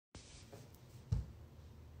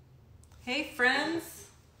Hey friends,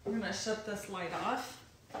 I'm gonna shut this light off.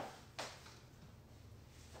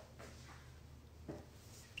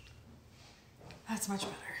 That's much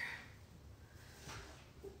better.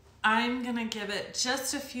 I'm gonna give it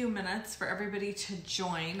just a few minutes for everybody to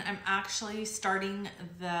join. I'm actually starting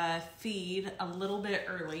the feed a little bit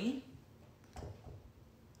early.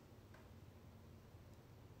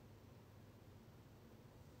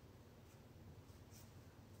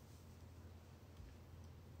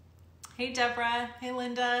 Hey Deborah, hey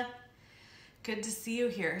Linda, good to see you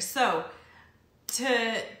here. So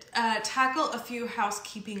to tackle a few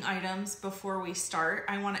housekeeping items before we start,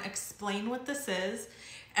 I want to explain what this is,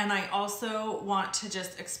 and I also want to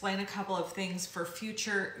just explain a couple of things for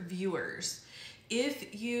future viewers.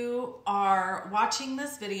 If you are watching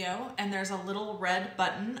this video and there's a little red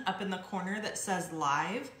button up in the corner that says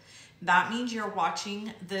live, that means you're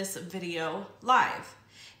watching this video live.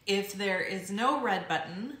 If there is no red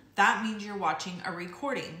button, that means you're watching a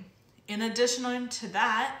recording. In addition to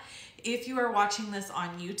that, if you are watching this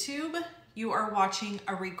on YouTube, you are watching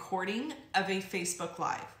a recording of a Facebook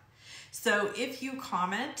Live. So if you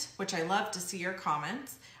comment, which I love to see your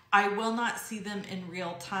comments, I will not see them in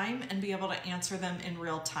real time and be able to answer them in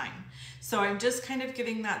real time. So I'm just kind of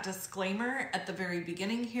giving that disclaimer at the very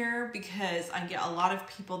beginning here because I get a lot of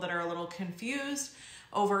people that are a little confused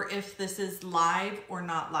over if this is live or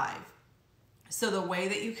not live. So the way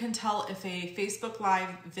that you can tell if a Facebook Live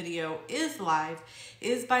video is live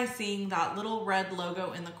is by seeing that little red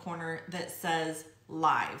logo in the corner that says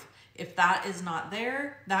live. If that is not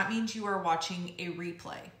there, that means you are watching a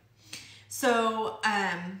replay. So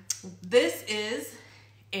this is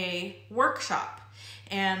a workshop,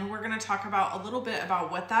 and we're going to talk about a little bit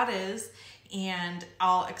about what that is, and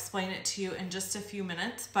I'll explain it to you in just a few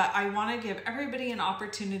minutes, but I want to give everybody an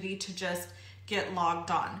opportunity to just get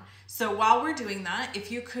logged on. So while we're doing that,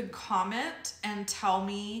 if you could comment and tell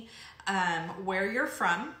me where you're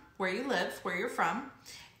from, where you live, where you're from,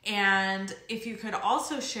 and if you could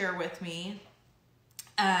also share with me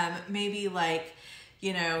maybe like,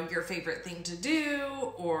 you know, your favorite thing to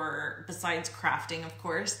do, or besides crafting, of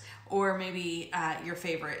course, or maybe your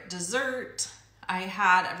favorite dessert. I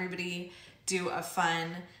had everybody do a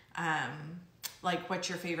fun like what's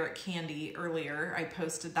your favorite candy earlier. I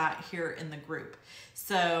posted that here in the group.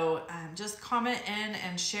 So just comment in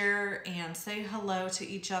and share and say hello to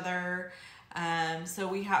each other. So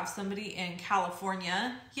we have somebody in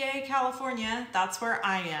California. Yay, California. That's where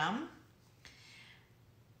I am.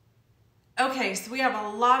 Okay, so we have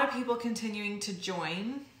a lot of people continuing to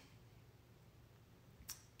join.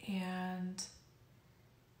 And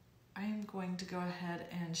I'm going to go ahead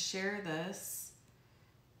and share this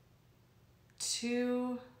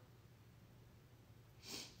to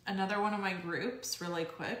another one of my groups really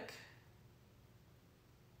quick.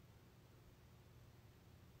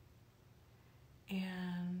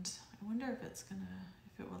 And I wonder if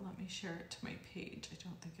it will let me share it to my page. I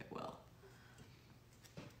don't think it will.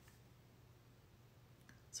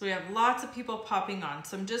 So we have lots of people popping on.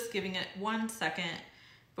 So I'm just giving it 1 second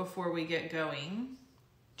before we get going.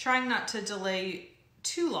 Trying not to delay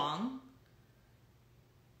too long.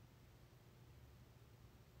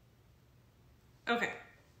 Okay.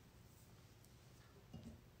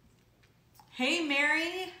 Hey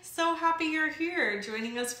Mary, so happy you're here,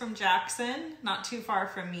 joining us from Jackson, not too far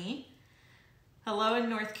from me. Hello in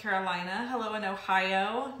North Carolina, hello in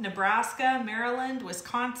Ohio, Nebraska, Maryland,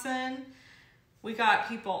 Wisconsin. We got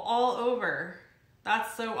people all over.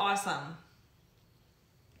 That's so awesome.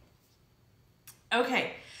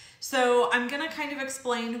 Okay, so I'm gonna kind of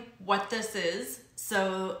explain what this is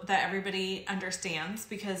so that everybody understands,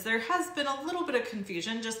 because there has been a little bit of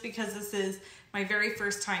confusion just because this is my very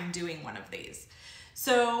first time doing one of these.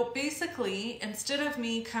 So basically, instead of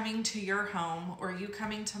me coming to your home or you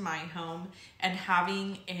coming to my home and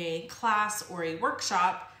having a class or a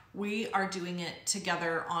workshop, we are doing it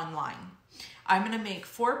together online. I'm gonna make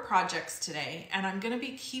 4 projects today, and I'm gonna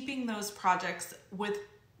be keeping those projects with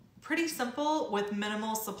pretty simple with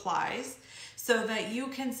minimal supplies so that you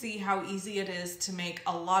can see how easy it is to make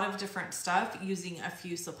a lot of different stuff using a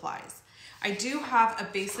few supplies. I do have a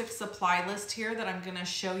basic supply list here that I'm gonna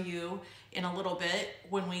show you in a little bit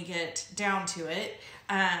when we get down to it.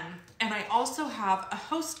 And I also have a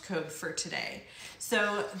host code for today.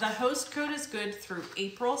 So the host code is good through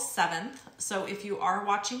April 7th. So if you are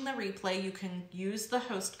watching the replay, you can use the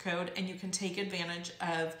host code and you can take advantage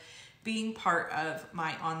of being part of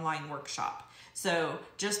my online workshop. So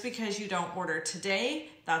just because you don't order today,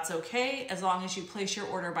 that's okay. As long as you place your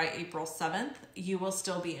order by April 7th, you will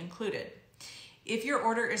still be included. If your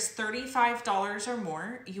order is $35 or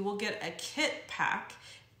more, you will get a kit pack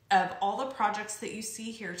of all the projects that you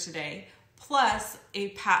see here today, plus a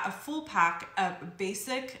full pack of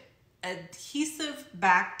basic adhesive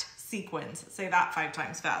backed sequins. Say that 5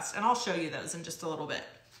 times fast, and I'll show you those in just a little bit.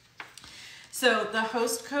 So the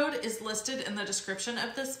host code is listed in the description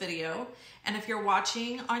of this video. And if you're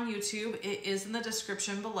watching on YouTube, it is in the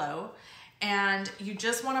description below. And you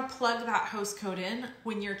just want to plug that host code in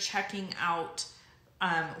when you're checking out,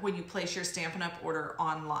 when you place your Stampin' Up! Order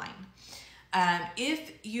online.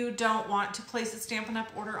 If you don't want to place a Stampin'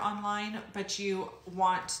 Up! Order online, but you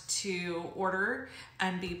want to order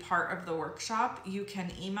and be part of the workshop, you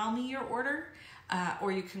can email me your order,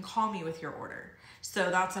 or you can call me with your order.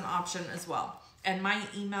 So that's an option as well. And my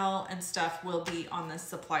email and stuff will be on this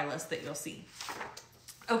supply list that you'll see.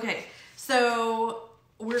 Okay, so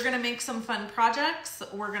we're gonna make some fun projects.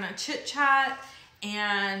 We're gonna chit chat.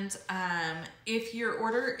 And if your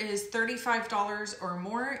order is $35 or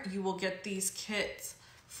more, you will get these kits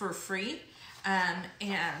for free.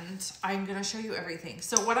 And I'm gonna show you everything.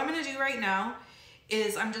 So what I'm gonna do right now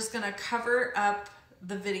is I'm just gonna cover up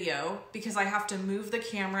the video because I have to move the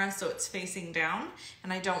camera so it's facing down,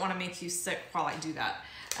 and I don't want to make you sick while I do that.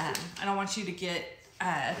 I don't want you to get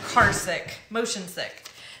car sick, motion sick.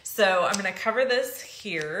 So I'm going to cover this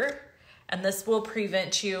here, and this will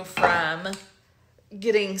prevent you from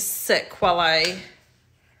getting sick while I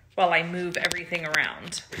move everything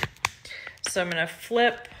around. So I'm going to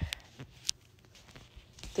flip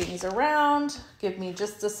things around. Give me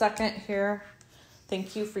just a second here.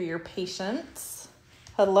 Thank you for your patience.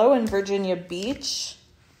 Hello in Virginia Beach.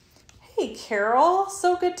 Hey, Carol,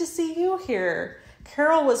 so good to see you here.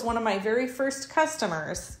 Carol was one of my very first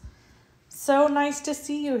customers. So nice to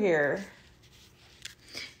see you here.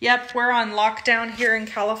 Yep, we're on lockdown here in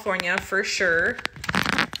California for sure.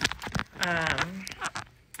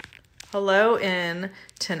 Hello in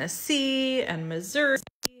Tennessee and Missouri.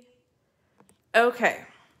 Okay,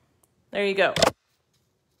 there you go.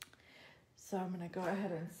 So I'm going to go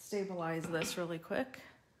ahead and stabilize this really quick.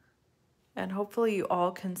 And hopefully you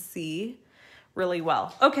all can see really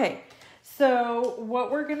well. Okay, so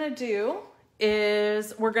what we're going to do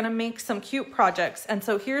is we're going to make some cute projects. And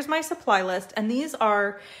so here's my supply list. And these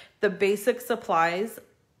are the basic supplies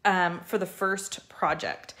for the first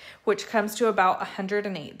project, which comes to about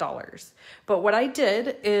 $108. But what I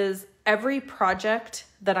did is every project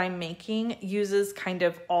that I'm making uses kind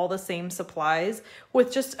of all the same supplies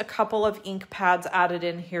with just a couple of ink pads added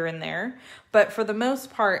in here and there. But for the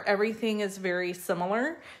most part, everything is very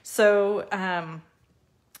similar. So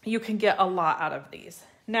you can get a lot out of these.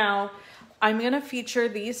 Now, I'm going to feature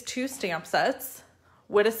these 2 stamp sets,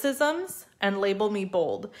 Witticisms and Label Me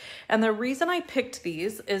Bold. And the reason I picked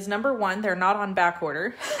these is number 1, they're not on back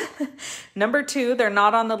order. Number 2, they're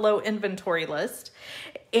not on the low inventory list.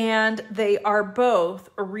 And they are both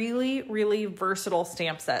really, really versatile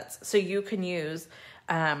stamp sets. So you can use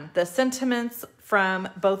the sentiments from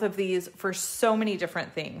both of these for so many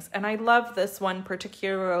different things. And I love this one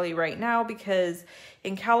particularly right now because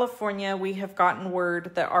in California, we have gotten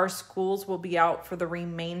word that our schools will be out for the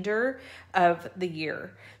remainder of the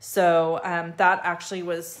year. So that actually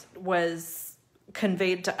was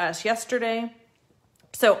conveyed to us yesterday.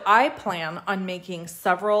 So I plan on making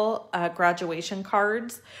several graduation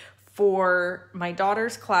cards for my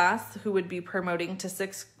daughter's class who would be promoting to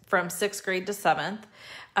from 6th grade to 7th.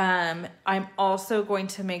 I'm also going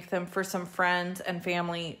to make them for some friends and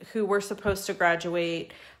family who were supposed to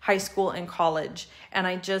graduate high school and college, and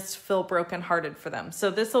I just feel brokenhearted for them. So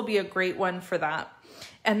this will be a great one for that.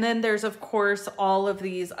 And then there's, of course, all of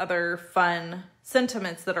these other fun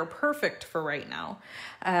sentiments that are perfect for right now.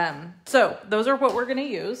 So those are what we're going to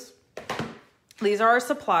use. These are our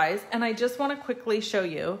supplies, and I just want to quickly show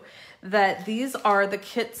you that these are the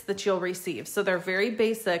kits that you'll receive. So they're very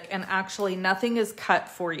basic, and actually nothing is cut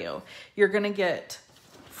for you. You're going to get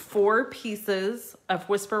 4 pieces of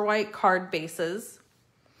Whisper White card bases,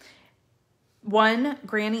 1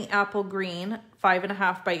 Granny Apple Green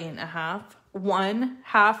 5.5 by 8.5, 1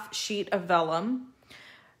 half sheet of vellum,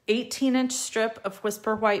 18-inch strip of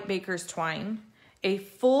Whisper White Baker's Twine, a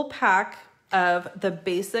full pack of the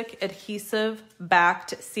basic adhesive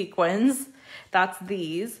backed sequins. That's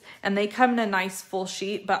these, and they come in a nice full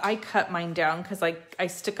sheet, but I cut mine down because I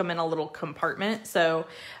stick them in a little compartment. So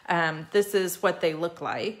this is what they look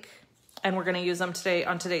like, and we're going to use them today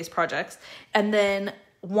on today's projects. And then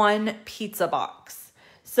 1 pizza box.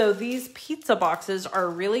 So these pizza boxes are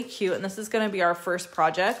really cute, and this is going to be our first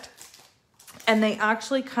project, and they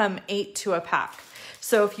actually come 8 to a pack.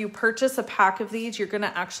 So if you purchase a pack of these, you're going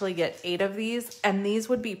to actually get 8 of these, and these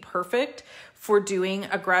would be perfect for doing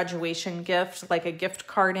a graduation gift, like a gift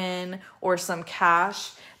carton or some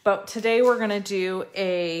cash. But today we're gonna do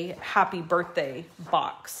a happy birthday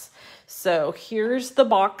box. So here's the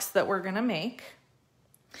box that we're gonna make.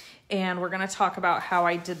 And we're gonna talk about how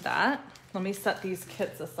I did that. Let me set these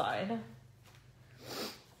kits aside.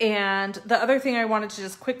 And the other thing I wanted to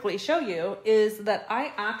just quickly show you is that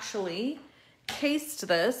I actually cased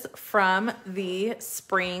this from the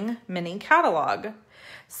spring mini catalog.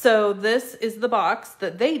 So this is the box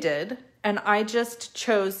that they did, and I just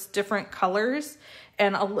chose different colors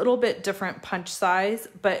and a little bit different punch size,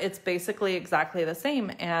 but it's basically exactly the same.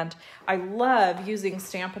 And I love using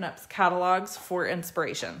Stampin' Up's catalogs for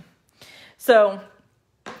inspiration. So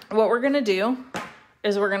what we're gonna do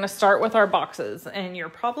is we're gonna start with our boxes. And you're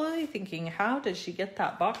probably thinking, how did she get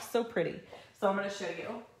that box so pretty? So I'm gonna show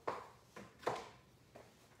you.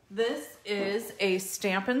 This is a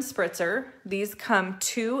Stampin' Spritzer. These come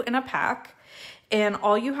 2 in a pack. And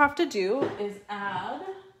all you have to do is add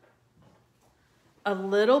a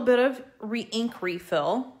little bit of ink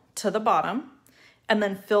refill to the bottom and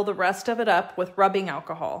then fill the rest of it up with rubbing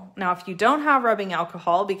alcohol. Now, if you don't have rubbing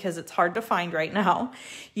alcohol, because it's hard to find right now,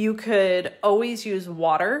 you could always use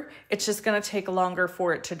water. It's just gonna take longer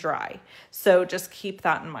for it to dry. So just keep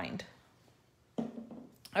that in mind.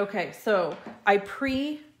 Okay, so I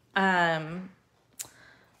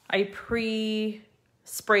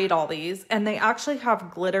pre-sprayed all these, and they actually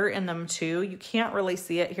have glitter in them too. You can't really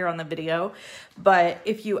see it here on the video, but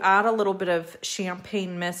if you add a little bit of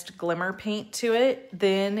champagne mist glimmer paint to it,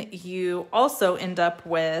 then you also end up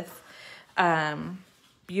with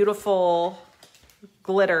beautiful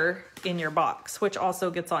glitter in your box, which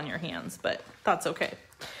also gets on your hands, but that's okay.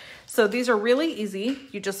 So these are really easy.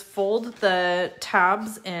 You just fold the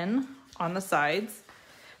tabs in on the sides.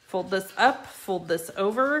 Fold this up, fold this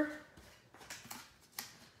over.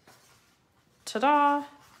 Ta-da!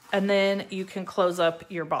 And then you can close up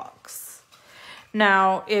your box.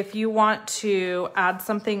 Now, if you want to add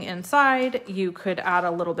something inside, you could add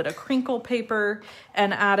a little bit of crinkle paper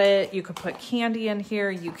and add it. You could put candy in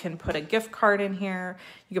here. You can put a gift card in here.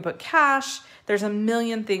 You could put cash. There's a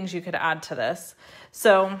million things you could add to this.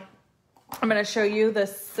 So I'm going to show you the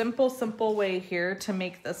simple way here to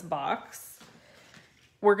make this box.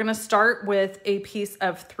 We're gonna start with a piece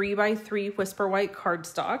of 3x3 Whisper White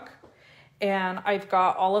cardstock. And I've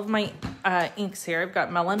got all of my inks here. I've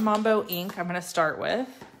got Melon Mambo ink I'm gonna start with.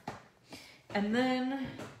 And then,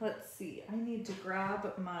 let's see, I need to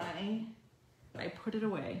grab I put it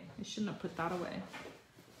away. I shouldn't have put that away.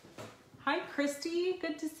 Hi, Christy,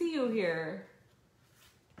 good to see you here.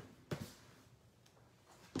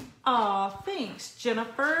 Aw, thanks,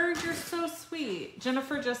 Jennifer. You're so sweet.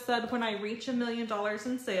 Jennifer just said, when I reach $1 million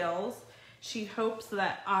in sales, she hopes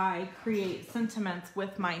that I create sentiments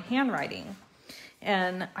with my handwriting.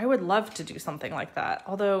 And I would love to do something like that.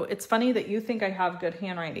 Although it's funny that you think I have good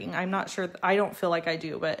handwriting. I'm not sure. I don't feel like I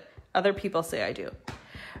do, but other people say I do.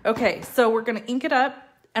 Okay, so we're going to ink it up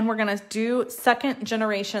and we're going to do second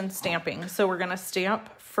generation stamping. So we're going to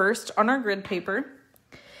stamp first on our grid paper.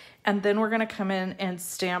 And then we're gonna come in and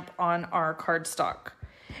stamp on our cardstock.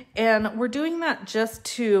 And we're doing that just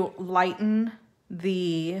to lighten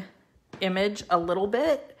the image a little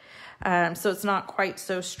bit. So it's not quite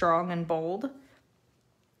so strong and bold.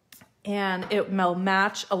 And it will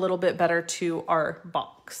match a little bit better to our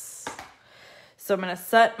box. So I'm gonna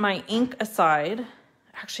set my ink aside.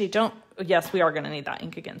 Actually, yes, we are gonna need that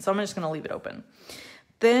ink again. So I'm just gonna leave it open.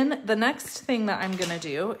 Then the next thing that I'm gonna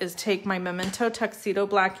do is take my Memento Tuxedo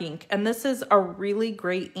Black ink, and this is a really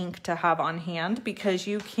great ink to have on hand because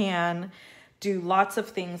you can do lots of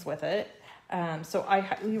things with it. So I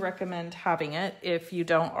highly recommend having it if you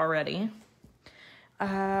don't already.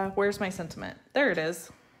 Where's my sentiment? There it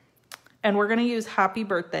is. And we're gonna use happy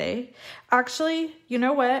birthday. Actually, you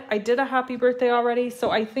know what? I did a happy birthday already,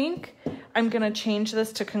 so I think I'm gonna change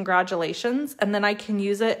this to congratulations, and then I can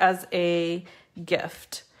use it as a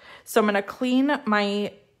gift. So I'm going to clean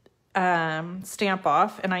my stamp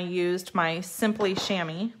off, and I used my Simply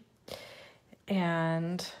Chamois.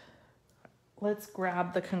 And let's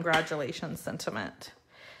grab the congratulations sentiment.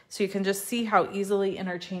 So you can just see how easily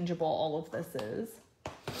interchangeable all of this is.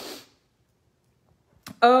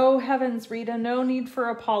 Oh heavens, Rita, no need for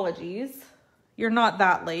apologies. You're not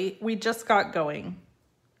that late. We just got going.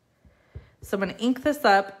 So I'm going to ink this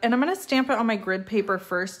up, and I'm going to stamp it on my grid paper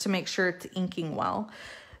first to make sure it's inking well.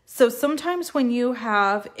 So sometimes when you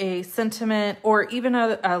have a sentiment or even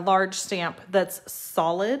a large stamp that's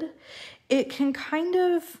solid, it can kind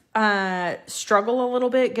of struggle a little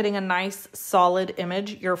bit getting a nice solid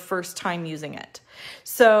image your first time using it.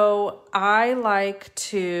 So I like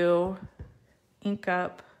to ink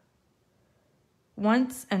up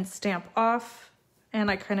once and stamp off. And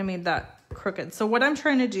I kind of made that crooked. So what I'm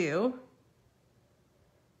trying to do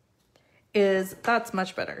is, that's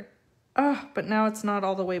much better. Oh, but now it's not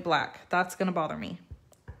all the way black. That's going to bother me.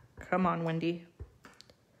 Come on, Wendy.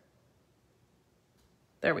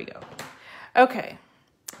 There we go. Okay.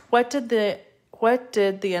 What did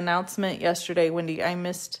the announcement yesterday, Wendy? I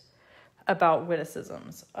missed about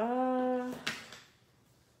witticisms. I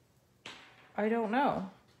don't know.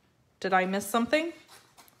 Did I miss something?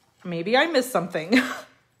 Maybe I missed something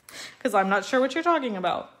because I'm not sure what you're talking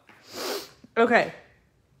about. Okay.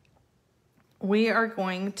 We are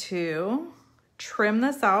going to trim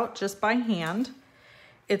this out just by hand.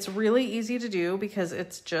 It's really easy to do because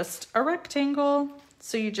it's just a rectangle.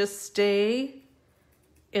 So you just stay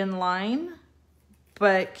in line,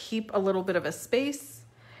 but keep a little bit of a space,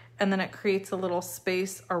 and then it creates a little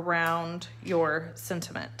space around your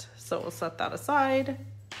sentiment. So we'll set that aside.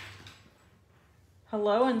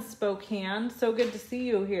 Hello in Spokane. So good to see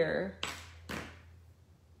you here.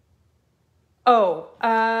 Oh,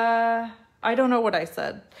 I don't know what I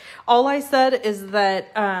said. All I said is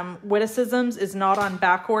that witticisms is not on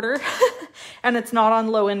back order and it's not on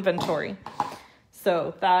low inventory.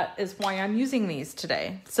 So that is why I'm using these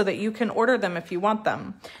today, so that you can order them if you want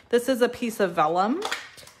them. This is a piece of vellum,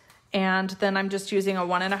 and then I'm just using a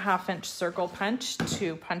 1.5 inch circle punch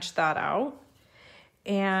to punch that out.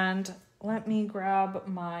 And let me grab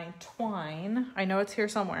my twine. I know it's here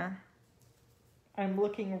somewhere. I'm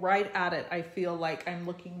looking right at it. I feel like I'm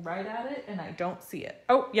looking right at it and I don't see it.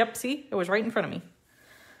 Oh, yep, see? It was right in front of me.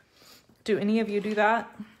 Do any of you do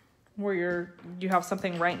that? Where you have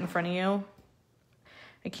something right in front of you?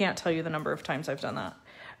 I can't tell you the number of times I've done that.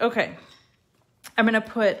 Okay. I'm going to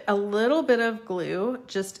put a little bit of glue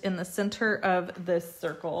just in the center of this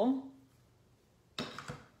circle.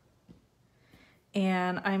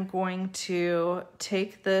 And I'm going to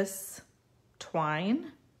take this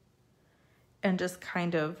twine and just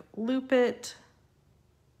kind of loop it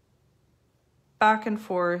back and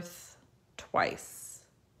forth twice.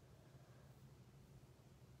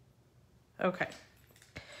 Okay.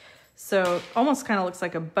 So almost kind of looks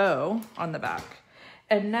like a bow on the back.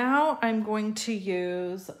 And now I'm going to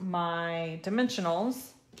use my dimensionals,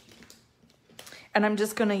 and I'm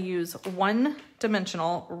just going to use one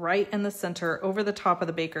dimensional right in the center over the top of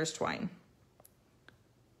the baker's twine.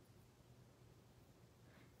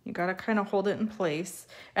 You got to kind of hold it in place,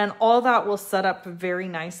 and all that will set up very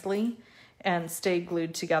nicely and stay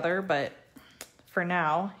glued together. But for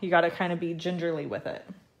now, you got to kind of be gingerly with it.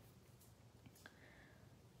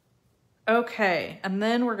 Okay, and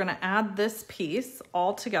then we're going to add this piece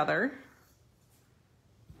all together.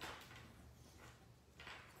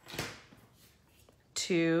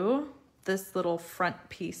 To this little front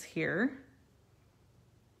piece here.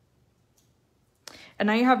 And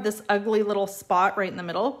now you have this ugly little spot right in the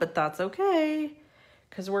middle, but that's okay,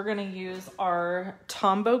 because we're going to use our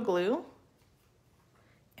Tombow glue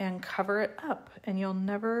and cover it up, and you'll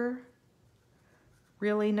never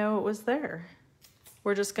really know it was there.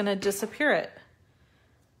 We're just going to disappear it.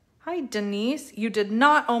 Hi, Denise. You did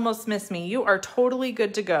not almost miss me. You are totally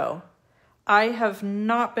good to go. I have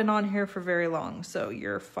not been on here for very long, so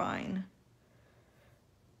you're fine.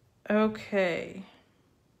 Okay.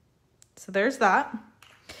 So there's that.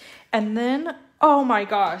 And then, oh my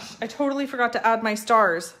gosh, I totally forgot to add my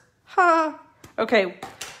stars. Ha! Okay,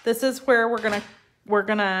 this is where we're gonna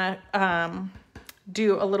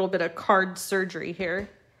do a little bit of card surgery here.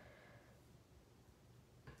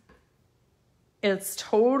 It's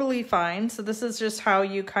totally fine. So this is just how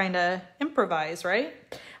you kind of improvise, right?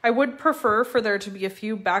 I would prefer for there to be a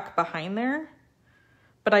few back behind there,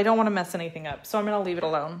 but I don't want to mess anything up, so I'm going to leave it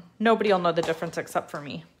alone. Nobody will know the difference except for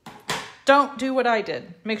me. Don't do what I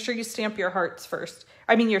did. Make sure you stamp your hearts first.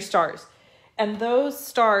 I mean your stars. And those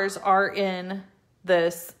stars are in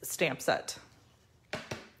this stamp set.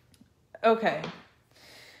 Okay.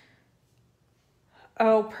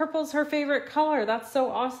 Oh, purple's her favorite color. That's so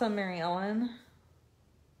awesome, Mary Ellen.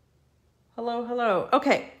 Hello, hello.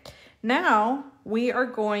 Okay, now we are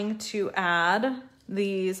going to add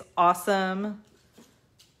these awesome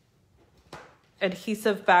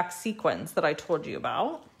adhesive back sequins that I told you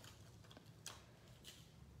about.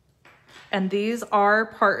 And these are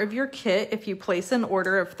part of your kit if you place an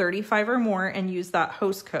order of 35 or more and use that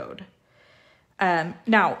host code.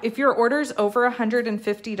 Now, if your order's over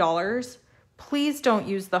 $150, please don't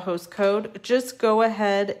use the host code. Just go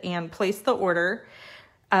ahead and place the order.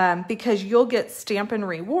 Because you'll get Stampin'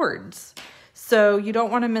 Rewards. So you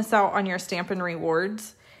don't want to miss out on your Stampin'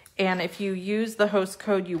 Rewards. And if you use the host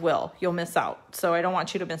code, you'll miss out. So I don't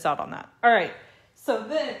want you to miss out on that. All right. So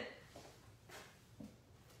then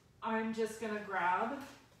I'm just going to grab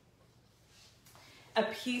a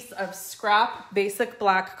piece of scrap basic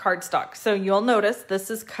black cardstock. So you'll notice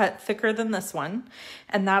this is cut thicker than this one.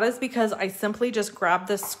 And that is because I simply just grabbed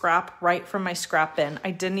this scrap right from my scrap bin.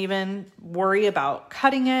 I didn't even worry about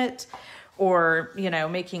cutting it or, you know,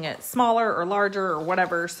 making it smaller or larger or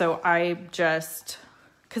whatever. So I just,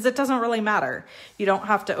 because it doesn't really matter. You don't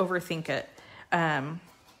have to overthink it.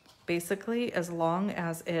 Basically, as long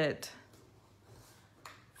as it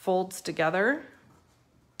folds together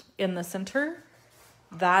in the center,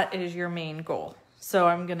 that is your main goal. So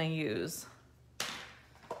I'm going to use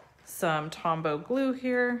some Tombow glue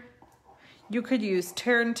here. You could use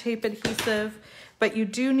tear and tape adhesive, but you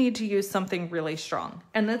do need to use something really strong.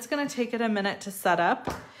 And it's going to take it a minute to set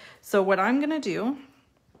up. So what I'm going to do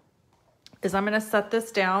is I'm going to set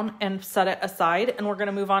this down and set it aside, and we're going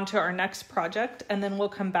to move on to our next project, and then we'll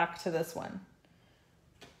come back to this one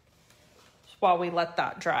while we let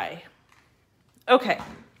that dry. Okay,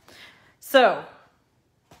 so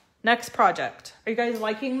next project. Are you guys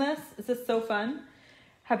liking this? Is this so fun?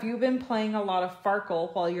 Have you been playing a lot of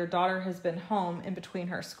Farkle while your daughter has been home in between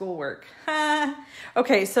her schoolwork?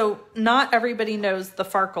 Okay, so not everybody knows the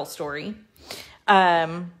Farkle story.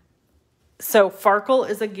 So Farkle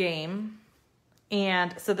is a game,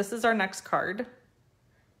 and so this is our next card.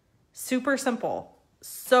 Super simple,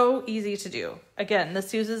 so easy to do. Again,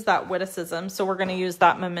 this uses that witticism, so we're going to use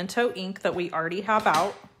that Memento ink that we already have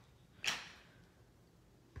out.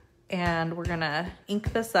 And we're gonna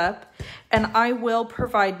ink this up, and I will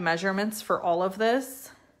provide measurements for all of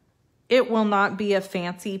this. It will not be a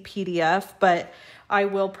fancy PDF, but I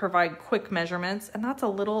will provide quick measurements, and that's a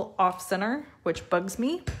little off center, which bugs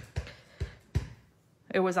me.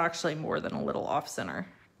 It was actually more than a little off center.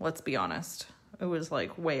 Let's be honest. It was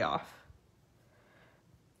like way off.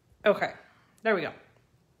 Okay, there we go.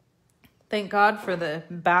 Thank God for the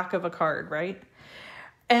back of a card, right?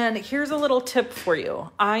 And here's a little tip for you.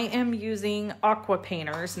 I am using aqua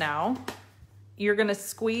painters now. You're gonna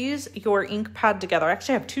squeeze your ink pad together. I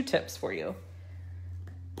actually have two tips for you.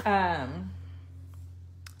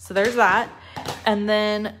 So there's that. And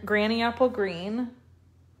then Granny Apple Green.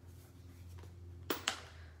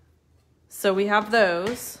 So we have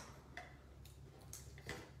those.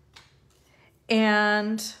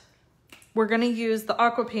 And we're gonna use the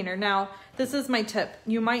aqua painter. Now, this is my tip.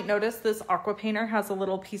 You might notice this aqua painter has a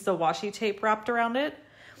little piece of washi tape wrapped around it.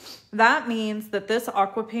 That means that this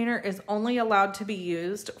aqua painter is only allowed to be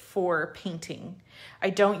used for painting. I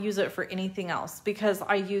don't use it for anything else because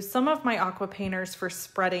I use some of my aqua painters for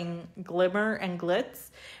spreading glimmer and glitz.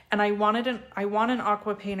 And I want an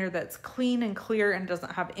aqua painter that's clean and clear and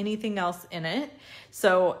doesn't have anything else in it.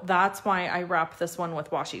 So that's why I wrap this one with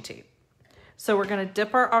washi tape. So we're gonna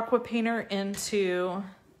dip our aqua painter into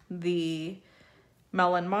the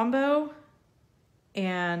Melon Mambo,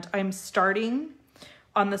 and I'm starting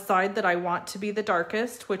on the side that I want to be the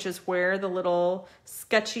darkest, which is where the little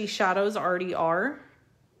sketchy shadows already are.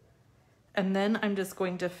 And then I'm just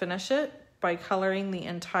going to finish it by coloring the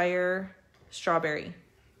entire strawberry.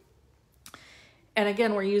 And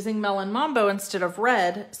again, we're using Melon Mambo instead of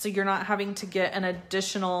red, so you're not having to get an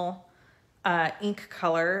additional ink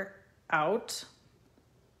color out.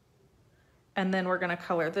 And then we're gonna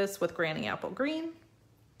color this with Granny Apple Green.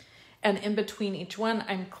 And in between each one,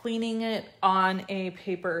 I'm cleaning it on a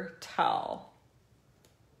paper towel.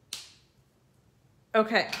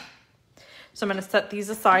 Okay, so I'm gonna set these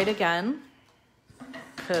aside again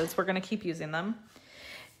because we're gonna keep using them.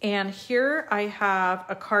 And here I have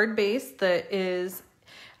a card base that is,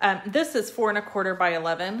 this is 4 1/4 by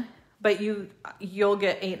 11, but you'll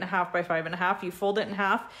get 8 1/2 by 5 1/2. You fold it in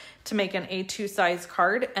half to make an A2 size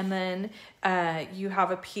card. And then you have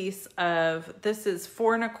a piece of, this is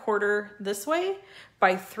 4 1/4 this way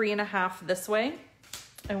by 3 1/2 this way.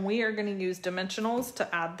 And we are gonna use dimensionals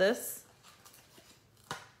to add this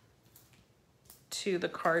to the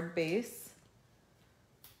card base.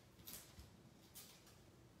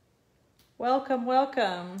 Welcome,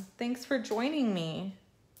 welcome. Thanks for joining me.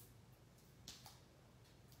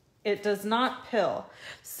 It does not pill.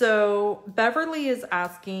 So Beverly is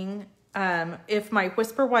asking if my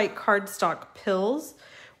Whisper White cardstock pills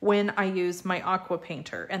when I use my aqua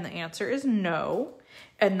painter. And the answer is no.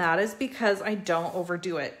 And that is because I don't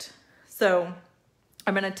overdo it. So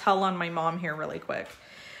I'm going to tell on my mom here really quick.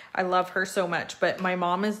 I love her so much, but my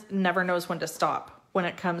mom never knows when to stop when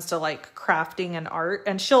it comes to like crafting and art.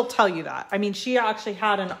 And she'll tell you that. I mean, she actually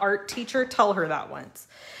had an art teacher tell her that once.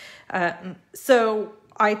 So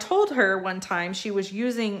I told her one time she was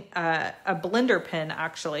using a blender pen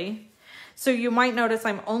actually. So you might notice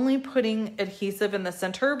I'm only putting adhesive in the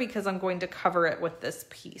center because I'm going to cover it with this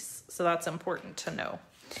piece. So that's important to know.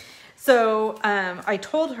 So I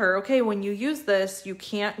told her, okay, when you use this, you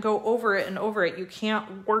can't go over it and over it. You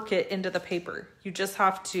can't work it into the paper. You just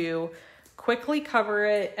have to quickly cover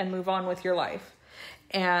it and move on with your life.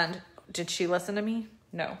 And did she listen to me?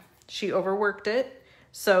 No. She overworked it,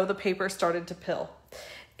 so the paper started to pill.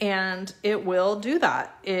 And it will do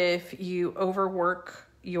that if you overwork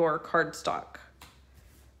your cardstock.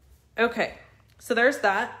 Okay, so there's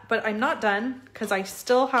that, but I'm not done because I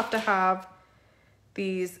still have to have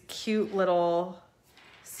these cute little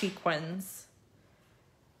sequins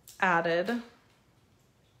added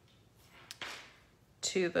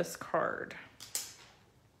to this card.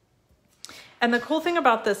 And the cool thing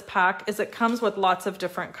about this pack is it comes with lots of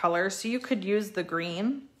different colors. So you could use the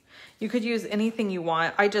green. You could use anything you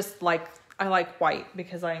want. I like white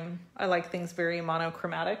because I like things very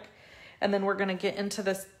monochromatic. And then we're gonna get into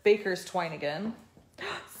this baker's twine again.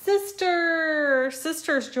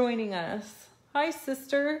 Sister's joining us. Hi,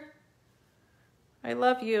 sister. I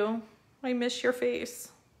love you. I miss your face.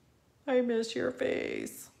 I miss your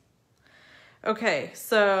face. Okay,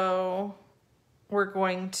 so we're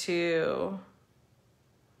going to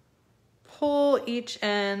pull each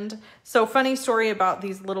end. So funny story about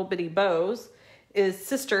these little bitty bows is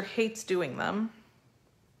sister hates doing them.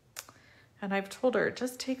 And I've told her it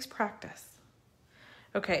just takes practice.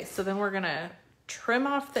 Okay, so then we're gonna trim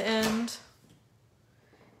off the end.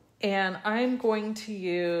 And I'm going to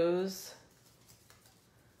use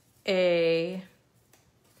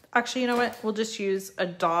actually, you know what? We'll just use a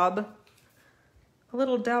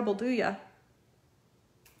little dab will do ya.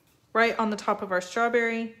 Right on the top of our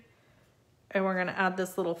strawberry. And we're gonna add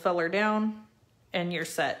this little feller down and you're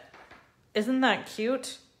set. Isn't that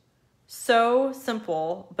cute? So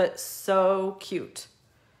simple, but so cute.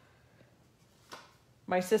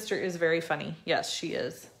 My sister is very funny. Yes, she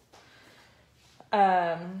is.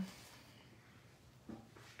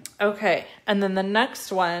 Okay, and then the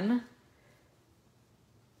next one.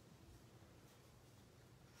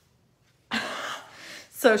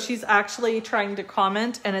 So she's actually trying to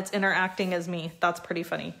comment and it's interacting as me. That's pretty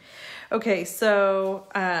funny. Okay, so,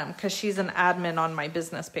 cause she's an admin on my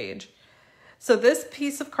business page. So this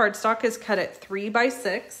piece of cardstock is cut at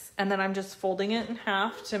 3x6 and then I'm just folding it in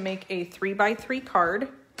half to make a 3x3 card.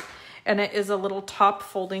 And it is a little top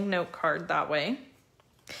folding note card that way.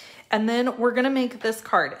 And then we're gonna make this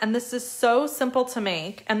card. And this is so simple to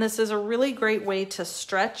make. And this is a really great way to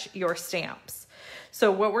stretch your stamps.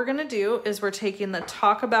 So what we're gonna do is we're taking the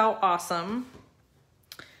Talk About Awesome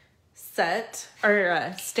set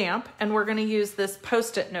or stamp, and we're gonna use this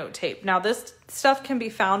Post-it note tape. Now this stuff can be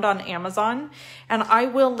found on Amazon and I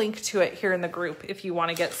will link to it here in the group if you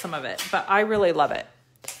wanna get some of it, but I really love it.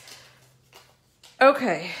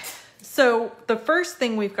 Okay, so the first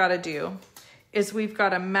thing we've gotta do is we've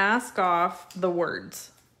gotta mask off the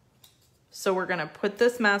words. So we're gonna put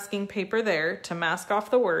this masking paper there to mask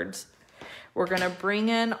off the words. We're gonna bring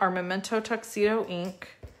in our Memento Tuxedo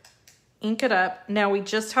ink, ink it up. Now we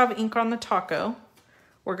just have ink on the taco.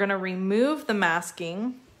 We're gonna remove the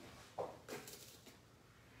masking.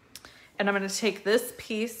 And I'm gonna take this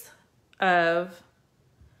piece of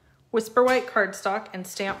Whisper White cardstock and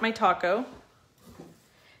stamp my taco.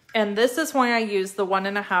 And this is why I use the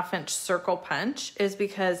 1.5 inch circle punch, is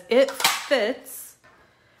because it fits.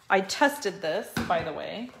 I tested this, by the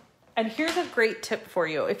way. And here's a great tip for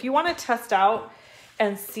you. If you want to test out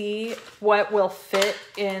and see what will fit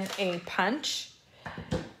in a punch,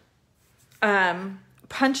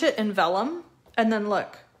 punch it in vellum and then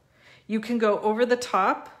look. You can go over the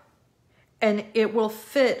top and it will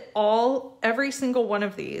fit every single one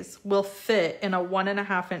of these will fit in a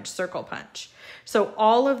 1.5 inch circle punch. So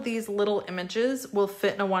all of these little images will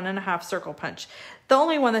fit in a 1.5 circle punch. The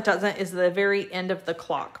only one that doesn't is the very end of the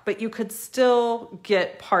clock, but you could still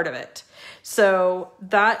get part of it. So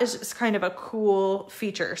that is just kind of a cool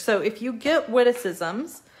feature. So if you get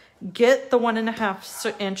witticisms, get the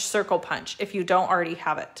 1.5 inch circle punch if you don't already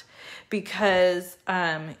have it, because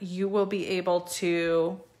you will be able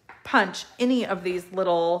to punch any of these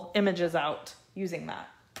little images out using that.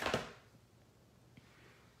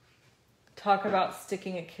 Talk about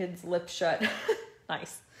sticking a kid's lip shut.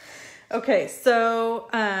 Nice. Okay, so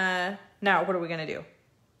now what are we gonna do?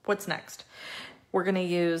 What's next? We're gonna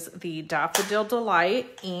use the Daffodil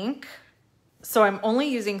Delight ink. So I'm only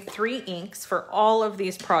using 3 inks for all of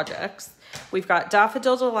these projects. We've got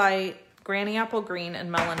Daffodil Delight, Granny Apple Green,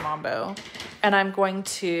 and Melon Mambo. And I'm going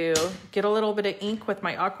to get a little bit of ink with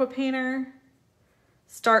my aqua painter,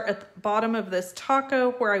 start at the bottom of this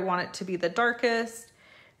taco where I want it to be the darkest,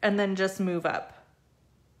 and then just move up.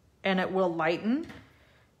 And it will lighten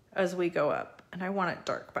as we go up. And I want it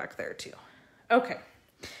dark back there too. Okay,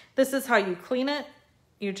 this is how you clean it.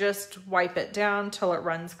 You just wipe it down till it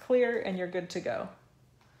runs clear and you're good to go.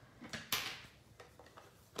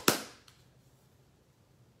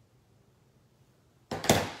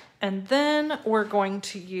 And then we're going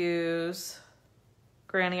to use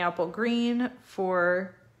Granny Apple Green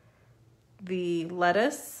for the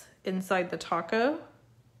lettuce inside the taco.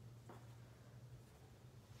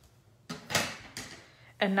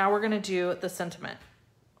 And now we're gonna do the sentiment.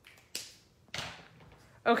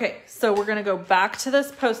 Okay, so we're gonna go back to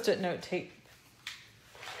this Post-it note tape.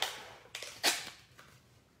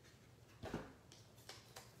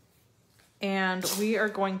 And we are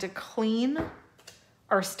going to clean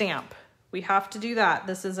our stamp. We have to do that.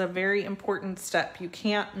 This is a very important step. You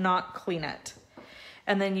can't not clean it.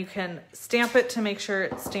 And then you can stamp it to make sure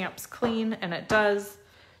it stamps clean, and it does,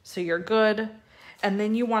 so you're good. And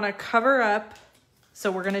then you wanna cover up,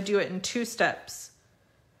 so we're gonna do it in 2 steps.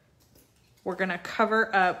 We're gonna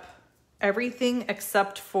cover up everything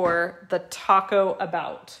except for the taco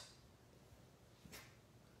about.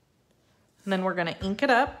 And then we're gonna ink it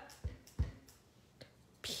up,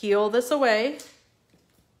 peel this away,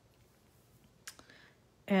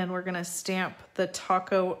 and we're gonna stamp the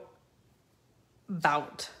taco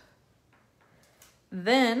about.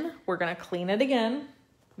 Then we're gonna clean it again.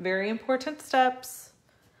 Very important steps.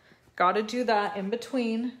 Gotta do that in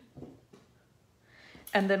between.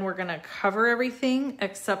 And then we're gonna cover everything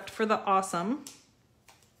except for the awesome.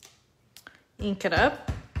 Ink it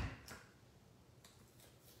up.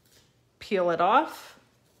 Peel it off.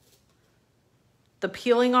 The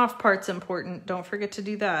peeling off part's important. Don't forget to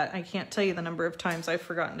do that. I can't tell you the number of times I've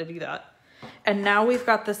forgotten to do that. And now we've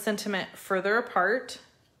got the sentiment further apart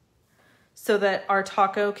so that our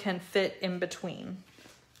taco can fit in between.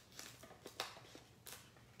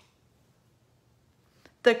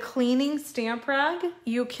 The cleaning stamp rag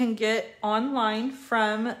you can get online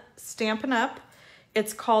from Stampin' Up.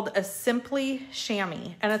 It's called a Simply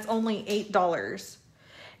Chamois, and it's only $8.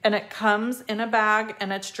 And it comes in a bag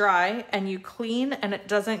and it's dry, and you clean and it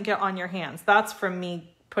doesn't get on your hands. That's from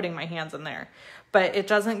me putting my hands in there. But it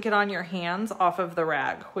doesn't get on your hands off of the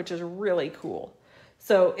rag, which is really cool.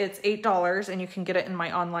 So it's $8 and you can get it in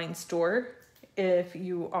my online store if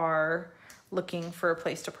you are looking for a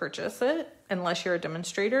place to purchase it, unless you're a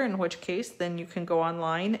demonstrator, in which case then you can go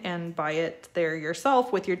online and buy it there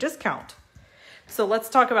yourself with your discount. So let's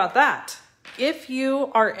talk about that. If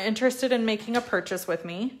you are interested in making a purchase with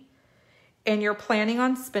me and you're planning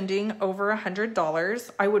on spending over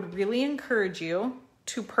 $100, I would really encourage you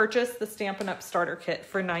to purchase the Stampin' Up! Starter Kit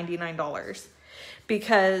for $99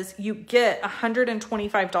 because you get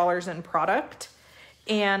 $125 in product,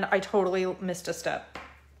 and I totally missed a step.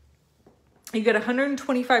 You get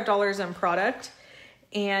 $125 in product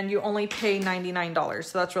and you only pay $99.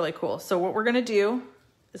 So that's really cool. So what we're gonna do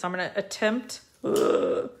is I'm gonna attempt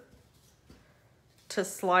to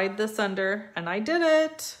slide this under, and I did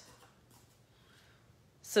it.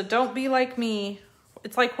 So don't be like me.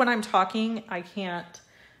 It's like when I'm talking, I can't.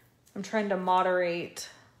 I'm trying to moderate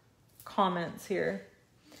comments here.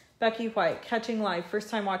 Becky White, catching live, first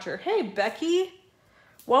time watcher. Hey, Becky,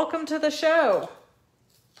 welcome to the show.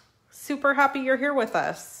 Super happy you're here with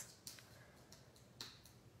us.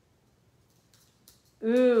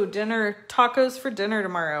 Ooh, dinner, tacos for dinner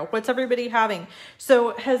tomorrow. What's everybody having?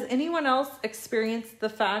 So has anyone else experienced the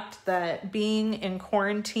fact that being in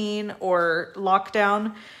quarantine or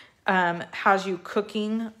lockdown has you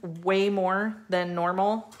cooking way more than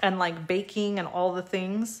normal and like baking and all the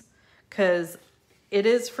things? Because it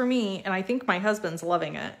is for me, and I think my husband's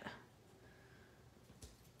loving it.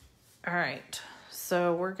 All right,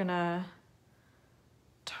 so we're gonna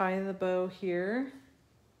tie the bow here.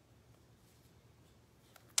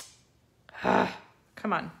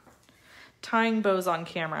 Come on. Tying bows on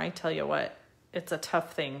camera, I tell you what, it's a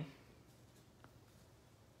tough thing.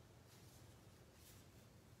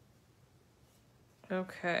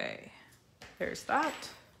 Okay, there's that.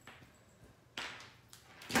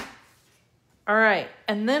 All right,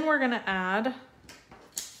 and then we're gonna add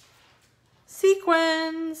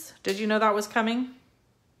sequins. Did you know that was coming?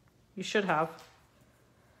 You should have.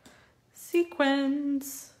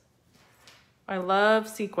 Sequins. I love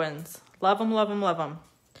sequins. Love them, love them, love them.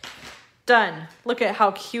 Done. Look at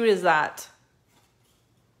how cute is that.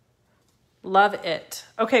 Love it.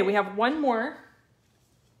 Okay, we have one more.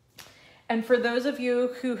 And for those of you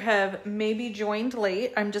who have maybe joined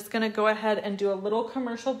late, I'm just gonna go ahead and do a little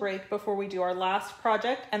commercial break before we do our last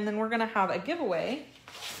project, and then we're gonna have a giveaway.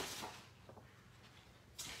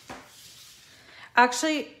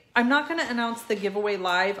 Actually, I'm not going to announce the giveaway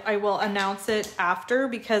live. I will announce it after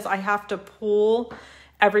because I have to pull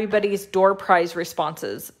everybody's door prize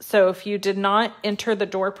responses. So if you did not enter the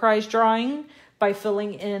door prize drawing by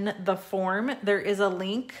filling in the form, there is a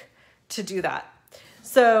link to do that.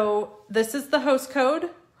 So this is the host code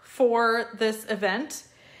for this event.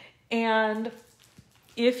 And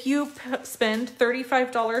if you spend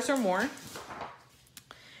 $35 or more,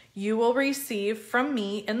 you will receive from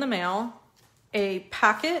me in the mail a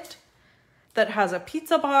packet that has a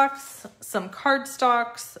pizza box, some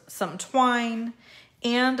cardstocks, some twine,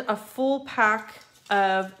 and a full pack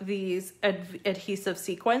of these adhesive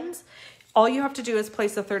sequins. All you have to do is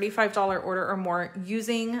place a $35 order or more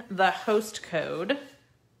using the host code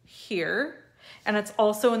here. And it's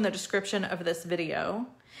also in the description of this video.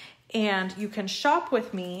 And you can shop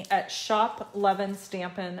with me at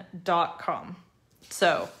shop11stampin.com.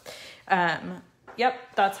 So, yep,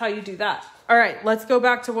 that's how you do that. All right, let's go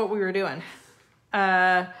back to what we were doing.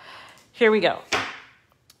 Here we go.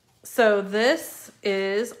 So this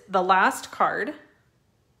is the last card.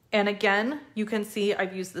 And again, you can see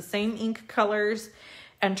I've used the same ink colors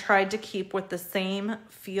and tried to keep with the same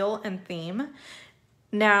feel and theme.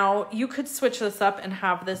 Now, you could switch this up and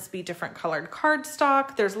have this be different colored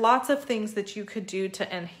cardstock. There's lots of things that you could do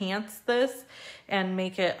to enhance this and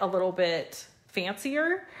make it a little bit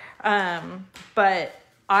fancier. But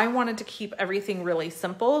I wanted to keep everything really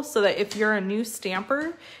simple so that if you're a new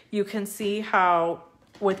stamper, you can see how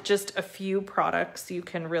with just a few products, you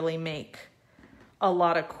can really make a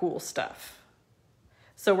lot of cool stuff.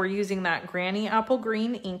 So we're using that Granny Apple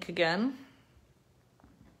Green ink again.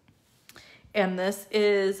 And this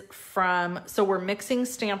is from, so we're mixing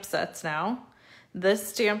stamp sets now. This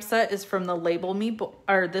stamp set is from the Label Me,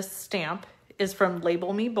 or this stamp is from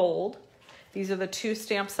Label Me Bold. These are the two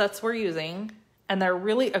stamp sets we're using, and they're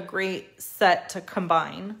really a great set to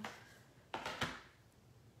combine.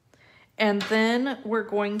 And then we're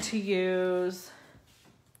going to use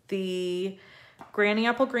the Granny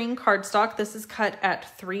Apple Green cardstock. This is cut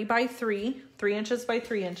at 3 by 3, 3 inches by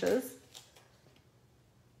 3 inches.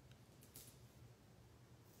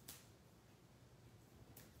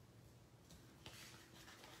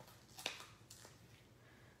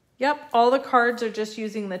 Yep, all the cards are just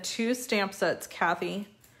using the two stamp sets, Kathy.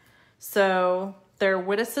 So they're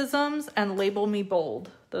Witticisms and Label Me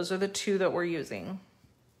Bold. Those are the two that we're using.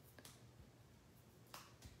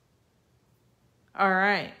 All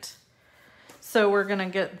right. So we're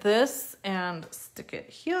gonna get this and stick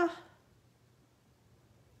it here.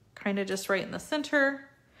 Kind of just right in the center.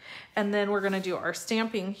 And then we're gonna do our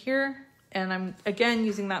stamping here. And I'm again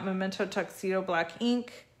using that Memento Tuxedo black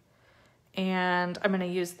ink. And I'm going to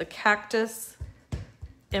use the cactus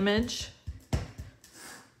image.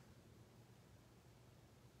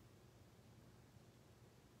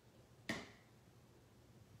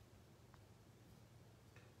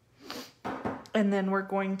 And then we're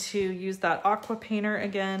going to use that aqua painter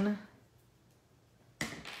again.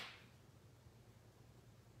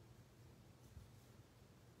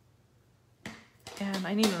 And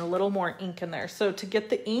I need a little more ink in there. So to get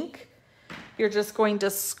the ink, you're just going to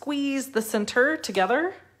squeeze the center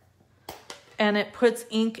together and it puts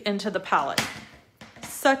ink into the palette.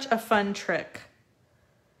 Such a fun trick.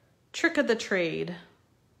 Trick of the trade.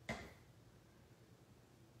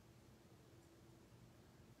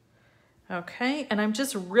 Okay, and I'm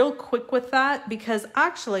just real quick with that because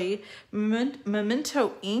actually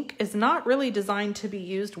Memento ink is not really designed to be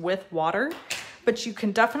used with water, but you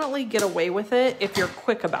can definitely get away with it if you're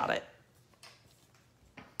quick about it.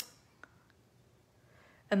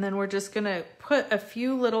 And then we're just gonna put a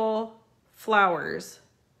few little flowers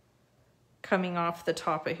coming off the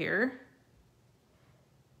top of here.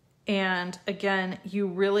 And again, you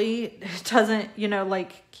really, it doesn't, you know,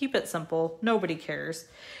 like keep it simple. Nobody cares.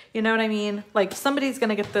 You know what I mean? Like somebody's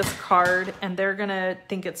gonna get this card and they're gonna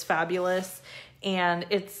think it's fabulous. And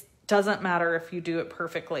it doesn't matter if you do it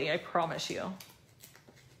perfectly, I promise you.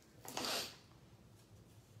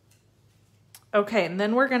 Okay, and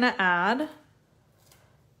then we're gonna add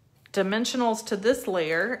dimensionals to this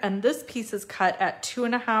layer, and this piece is cut at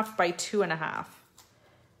 2.5 by 2.5.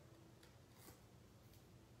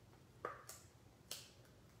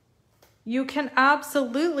 You can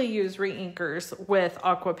absolutely use reinkers with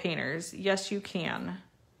aqua painters. Yes, you can.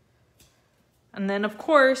 And then of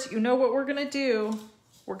course, you know what we're gonna do.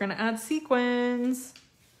 We're gonna add sequins.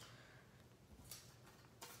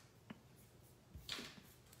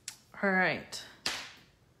 All right.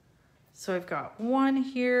 So I've got one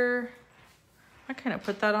here. I kind of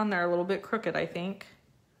put that on there a little bit crooked, I think.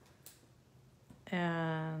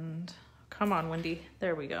 And come on, Wendy.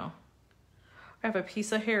 There we go. I have a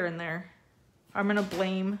piece of hair in there. I'm gonna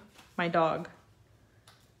blame my dog.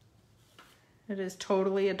 It is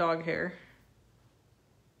totally a dog hair.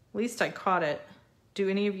 At least I caught it. Do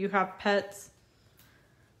any of you have pets?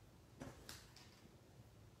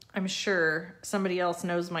 I'm sure somebody else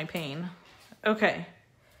knows my pain. Okay.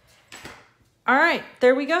 All right,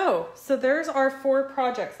 there we go. So there's our 4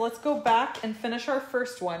 projects. Let's go back and finish our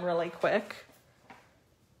first one really quick.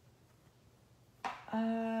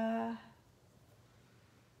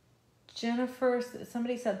 Jennifer,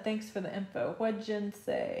 somebody said thanks for the info. What'd Jen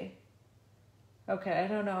say? Okay, I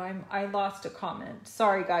don't know. I lost a comment.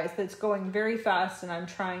 Sorry guys, it's going very fast and I'm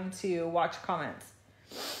trying to watch comments.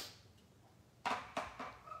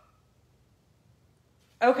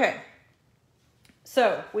 Okay.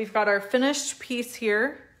 So we've got our finished piece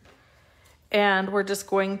here and we're just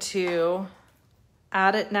going to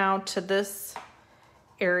add it now to this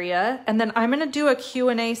area. And then I'm going to do a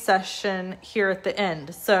Q&A session here at the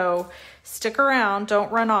end. So stick around,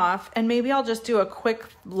 don't run off. And maybe I'll just do a quick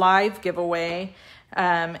live giveaway.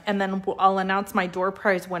 And then I'll announce my door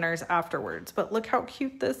prize winners afterwards. But look how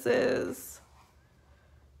cute this is.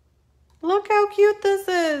 Look how cute this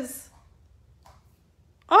is.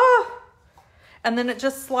 Oh! And then it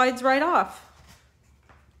just slides right off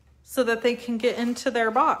so that they can get into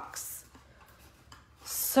their box.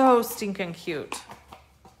 So stinking cute.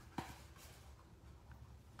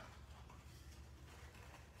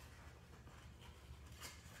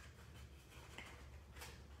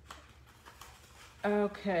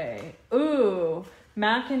 Okay. Ooh,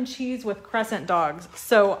 mac and cheese with crescent dogs.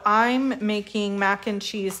 So I'm making mac and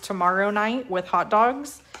cheese tomorrow night with hot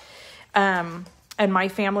dogs. And my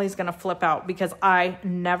family's going to flip out because I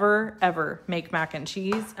never, ever make mac and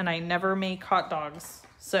cheese and I never make hot dogs.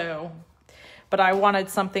 So, but I wanted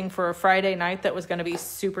something for a Friday night that was going to be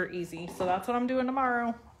super easy. So that's what I'm doing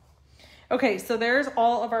tomorrow. Okay, so there's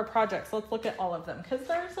all of our projects. Let's look at all of them because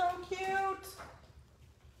they're so cute.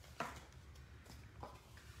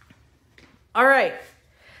 All right,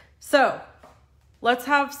 so let's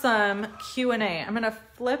have some Q&A. I'm gonna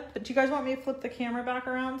flip, do you guys want me to flip the camera back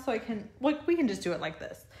around so I can, look, we can just do it like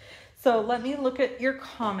this. So let me look at your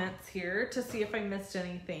comments here to see if I missed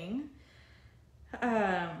anything.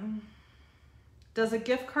 Does a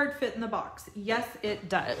gift card fit in the box? Yes, it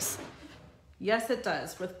does. Yes, it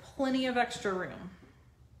does, with plenty of extra room.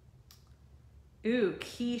 Ooh,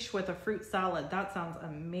 quiche with a fruit salad. That sounds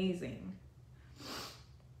amazing.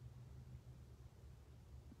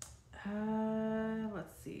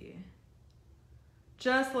 Let's see.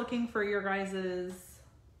 Just looking for your guys's.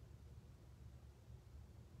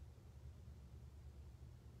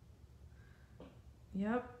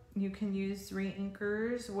 Yep, you can use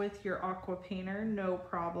re-inkers with your aqua painter, no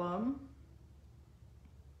problem.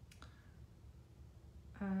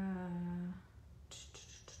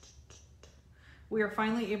 We are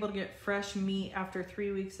finally able to get fresh meat after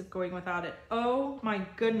 3 weeks of going without it. Oh my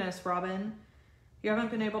goodness, Robin. You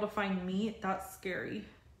haven't been able to find meat? That's scary.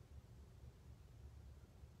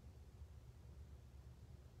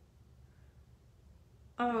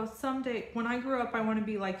 Oh, someday, when I grow up, I want to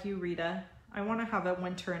be like you, Rita. I want to have a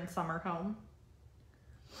winter and summer home.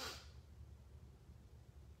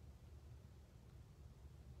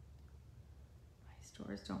 My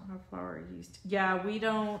stores don't have flour or yeast. Yeah, we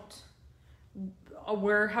don't.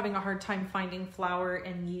 We're having a hard time finding flour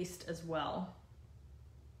and yeast as well.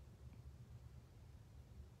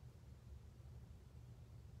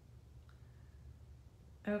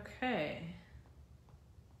 Okay.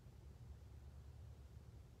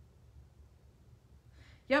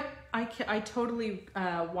 Yep, I totally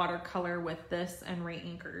watercolor with this and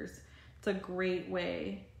re-inkers. It's a great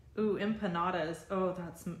way. Ooh, empanadas. Oh,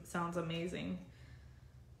 that sounds amazing.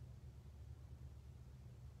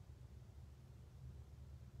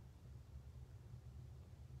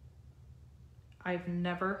 I've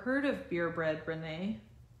never heard of beer bread, Renee.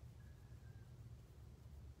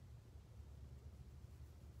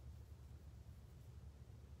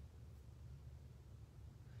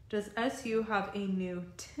 Does SU have a new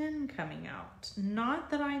tin coming out? Not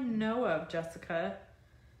that I know of, Jessica.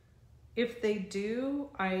 If they do,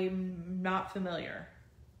 I'm not familiar.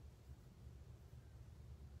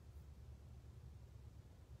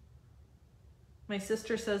 My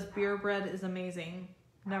sister says beer bread is amazing.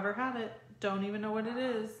 Never had it. Don't even know what it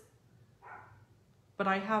is. But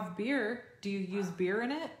I have beer. Do you use beer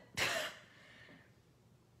in it?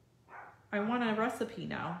 I want a recipe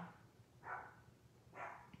now.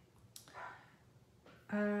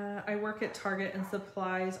 I work at Target and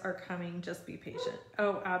supplies are coming. Just be patient.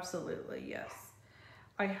 Oh, absolutely. Yes.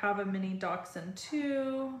 I have a mini dachshund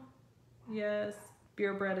too. Yes.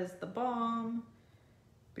 Beer bread is the bomb.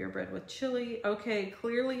 Beer bread with chili. Okay,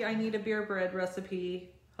 clearly I need a beer bread recipe.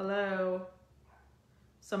 Hello.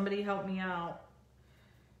 Somebody help me out.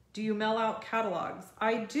 Do you mail out catalogs?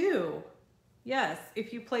 I do. Yes,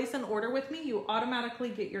 if you place an order with me, you automatically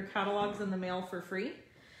get your catalogs in the mail for free.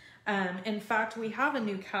 In fact, we have a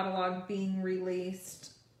new catalog being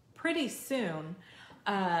released pretty soon.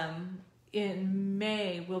 In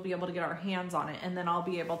May, we'll be able to get our hands on it, and then I'll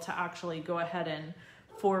be able to actually go ahead and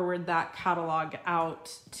forward that catalog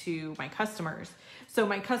out to my customers. So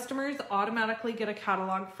my customers automatically get a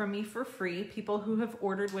catalog from me for free, people who have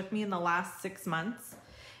ordered with me in the last 6 months.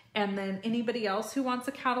 And then anybody else who wants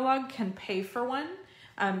a catalog can pay for one.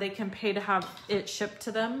 They can pay to have it shipped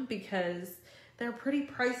to them because they're pretty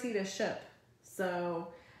pricey to ship. So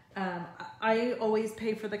I always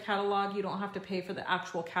pay for the catalog. You don't have to pay for the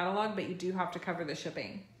actual catalog, but you do have to cover the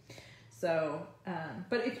shipping. So,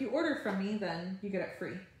 but if you order from me, then you get it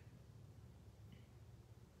free.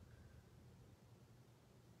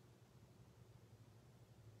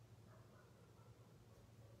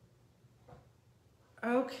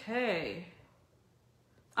 Okay.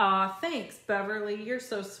 Thanks, Beverly. You're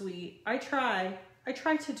so sweet. I try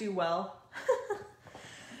to do well.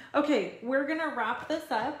 Okay, we're gonna wrap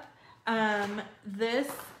this up.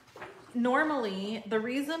 Normally, the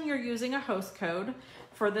reason you're using a host code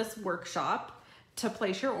for this workshop to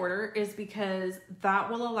place your order is because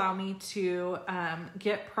that will allow me to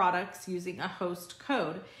get products using a host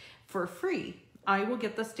code for free. I will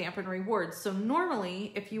get the Stampin' Rewards. So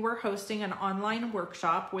normally, if you were hosting an online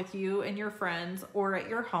workshop with you and your friends or at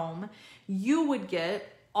your home, you would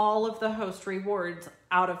get all of the host rewards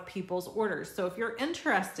out of people's orders. So if you're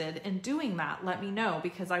interested in doing that, let me know,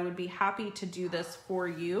 because I would be happy to do this for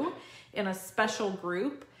you in a special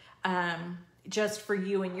group, just for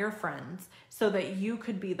you and your friends, so that you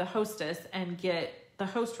could be the hostess and get the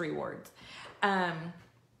host rewards.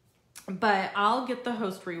 But I'll get the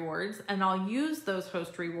host rewards, and I'll use those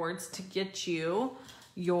host rewards to get you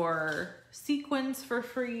your sequins for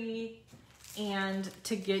free and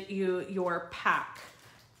to get you your pack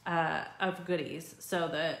of goodies, so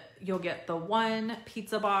that you'll get the one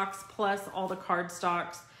pizza box plus all the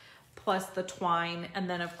cardstocks plus the twine, and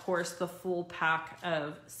then of course the full pack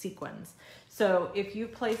of sequins. So if you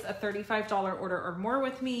place a $35 order or more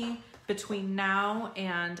with me between now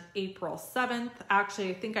and April 7th, actually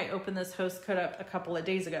I think I opened this host code up a couple of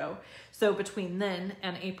days ago, so between then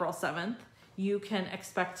and April 7th, you can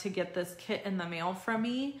expect to get this kit in the mail from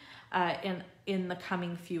me in the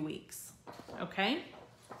coming few weeks. Okay?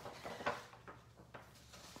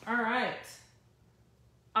 All right.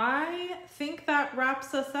 I think that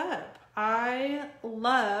wraps us up. I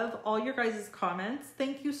love all your guys' comments.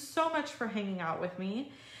 Thank you so much for hanging out with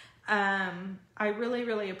me. I really,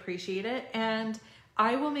 really appreciate it. And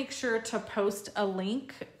I will make sure to post a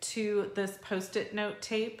link to this Post-it note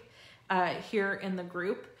tape here in the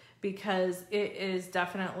group, because it is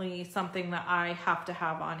definitely something that I have to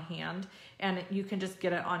have on hand, and you can just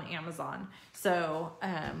get it on Amazon. So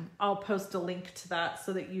I'll post a link to that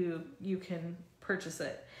so that you can purchase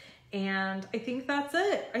it. And I think that's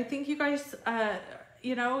it. I think you guys,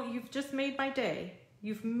 you've just made my day.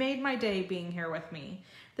 You've made my day being here with me.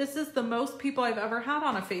 This is the most people I've ever had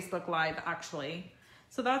on a Facebook Live, actually.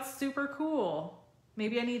 So that's super cool.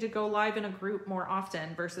 Maybe I need to go live in a group more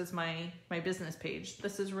often versus my business page.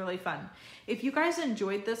 This is really fun. If you guys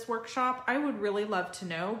enjoyed this workshop, I would really love to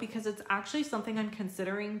know, because it's actually something I'm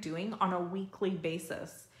considering doing on a weekly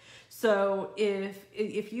basis. So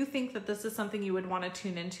if you think that this is something you would want to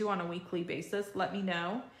tune into on a weekly basis, let me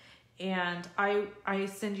know. And I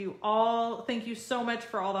send you all, thank you so much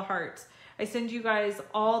for all the hearts. I send you guys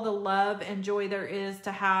all the love and joy there is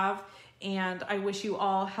to have. And I wish you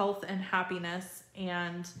all health and happiness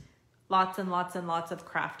and lots and lots and lots of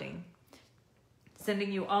crafting.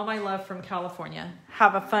 Sending you all my love from California.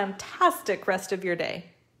 Have a fantastic rest of your day.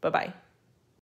 Bye-bye.